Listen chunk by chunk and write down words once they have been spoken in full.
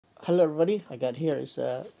Hello everybody, I got here is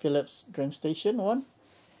a Philips DreamStation one.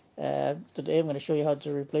 Today I'm going to show you how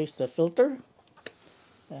to replace the filter.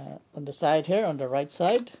 On the side here, on the right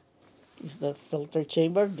side, is the filter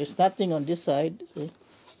chamber. There's nothing on this side, see?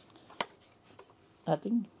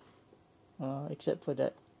 Nothing, except for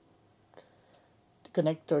that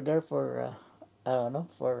connector there for, I don't know,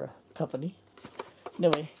 for company.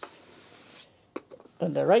 Anyway,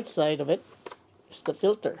 on the right side of it is the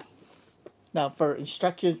filter. Now, for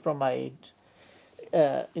instructions from my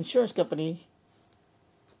insurance company,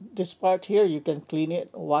 this part here, you can clean it,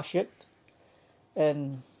 wash it,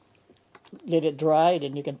 and let it dry,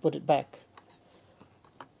 then you can put it back.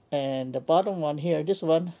 And the bottom one here, this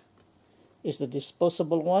one, is the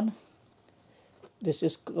disposable one. This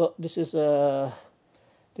is a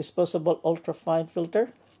disposable ultrafine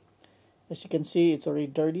filter. As you can see, it's already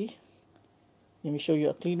dirty. Let me show you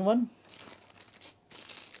a clean one.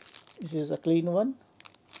 This is a clean one,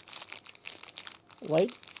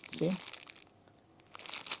 white, see?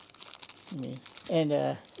 And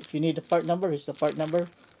if you need the part number, here's the part number.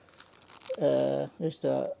 Here's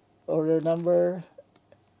the order number.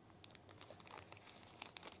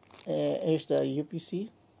 Here's the UPC.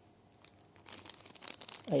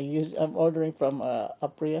 I'm ordering from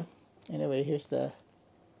Apria. Anyway, here's the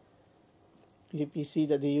UPC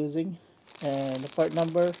that they're using, and the part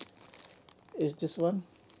number is this one.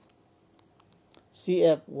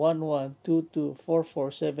 Cf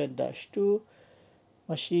 1122447-2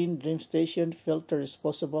 machine DreamStation filter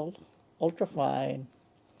disposable ultrafine.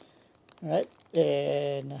 Alright,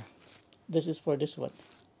 and this is for this one.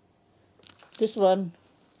 This one,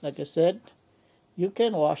 like I said, you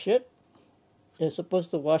can wash it. You're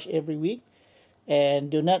supposed to wash every week, and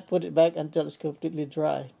do not put it back until it's completely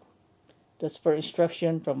dry. That's per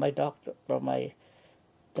instruction from my doctor, from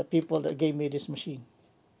the people that gave me this machine.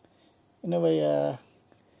 Anyway,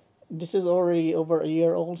 this is already over a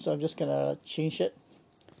year old, so I'm just gonna change it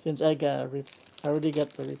since I already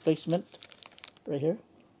got the replacement right here.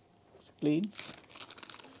 It's clean,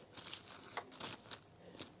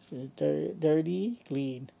 dirty,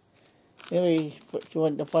 clean. Anyway, if you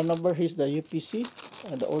want the phone number, here's the UPC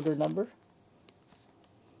and the order number,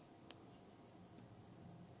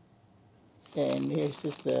 and here's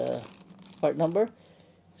just the part number.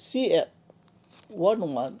 Cf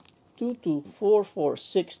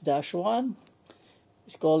 1122446-1.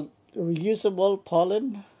 It's called reusable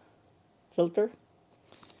pollen filter,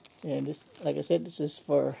 and this, like I said, this is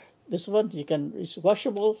for this one. It's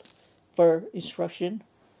washable per instruction.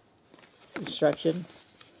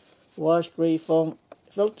 Wash gray foam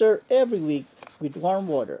filter every week with warm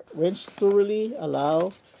water. Rinse thoroughly.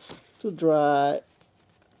 Allow to dry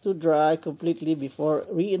completely before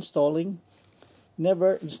reinstalling.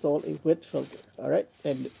 Never install a wet filter. Alright,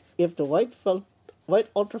 and if the white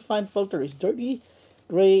ultrafine filter is dirty,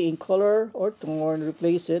 gray in color, or torn,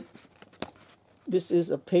 replace it. This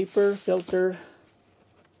is a paper filter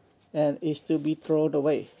and is to be thrown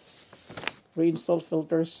away. Reinstall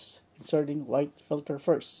filters, inserting white filter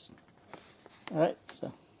first. Alright,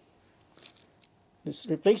 so let's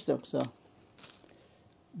replace them. So,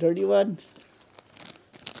 dirty one.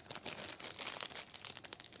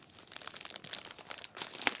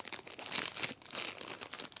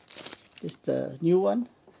 This is the new one.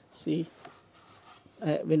 See,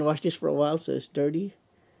 I've been washing this for a while, so it's dirty.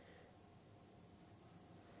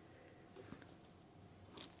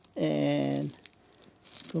 And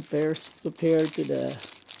compared to the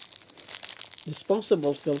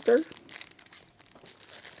disposable filter,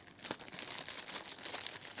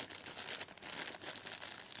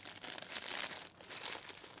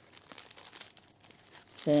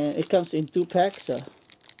 and it comes in 2 packs.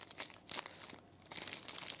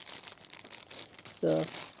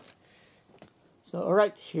 So all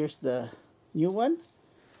right, here's the new one,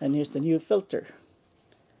 and here's the new filter,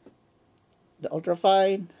 the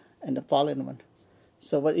ultrafine and the pollen one.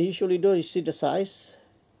 So what you usually do, you see the size,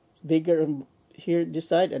 bigger on here this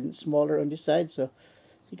side and smaller on this side. So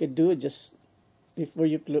you can do it just before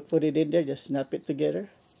you put it in there, just snap it together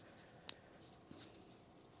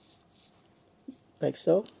like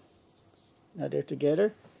so. Now they're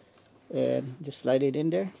together, and just slide it in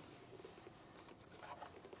there,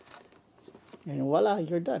 and voila,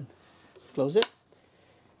 you're done. Close it,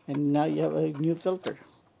 and now you have a new filter.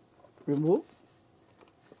 Remove.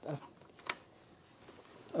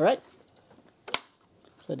 Alright,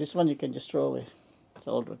 so this one you can just throw away. It's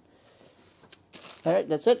the old one. Alright,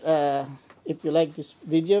 that's it. If you like this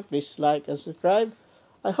video, please like and subscribe.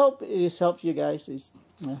 I hope it helps you guys.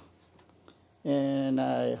 And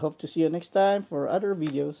I hope to see you next time for other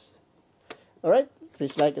videos. Alright,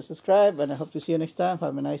 Please like and subscribe, and I hope to see you next time.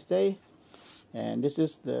 Have a nice day. And this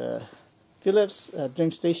is the Philips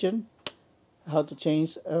DreamStation, how to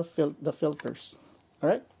change the filters.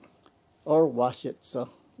 Alright? Or wash it. So,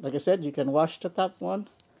 like I said, you can wash the top one.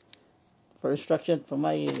 For instruction from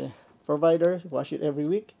my provider, wash it every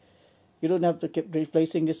week. You don't have to keep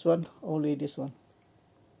replacing this one, only this one.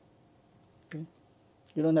 Okay?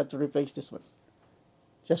 You don't have to replace this one.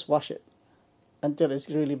 Just wash it until it's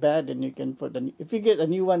really bad, and you can put if you get a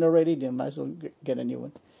new one already, then might as well get a new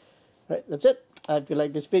one. Right, that's it. If you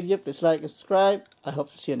like this video, please like and subscribe. I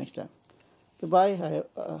hope to see you next time. Goodbye.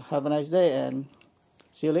 Have a nice day, and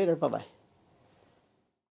see you later. Bye bye.